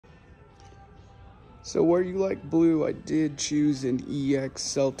So where you like blue, I did choose an EX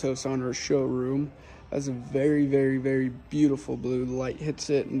Seltos on our showroom. As a very, very, very beautiful blue. The light hits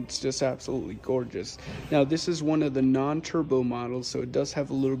it and it's just absolutely gorgeous. Now this is one of the non-turbo models, so it does have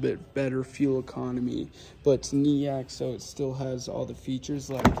a little bit better fuel economy, but it's an EX, so it still has all the features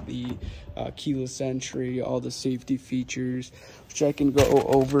like the keyless entry, all the safety features, which I can go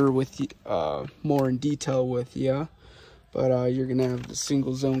over with more in detail with you. But you're gonna have the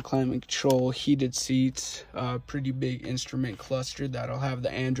single zone climate control, heated seats, pretty big instrument cluster that'll have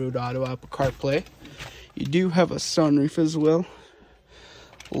the Android Auto, Apple CarPlay. You do have a sunroof as well.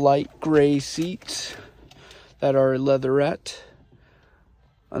 Light gray seats that are leatherette.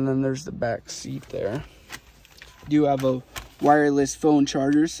 And then there's the back seat there. You do have a wireless phone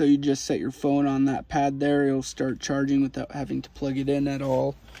charger, so you just set your phone on that pad there. It'll start charging without having to plug it in at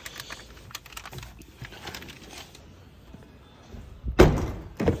all.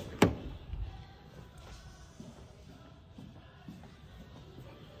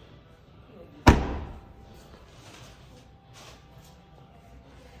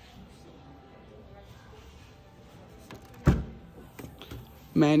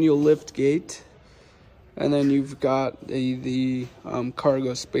 Manual lift gate, and then you've got the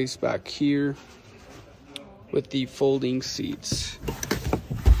cargo space back here with the folding seats.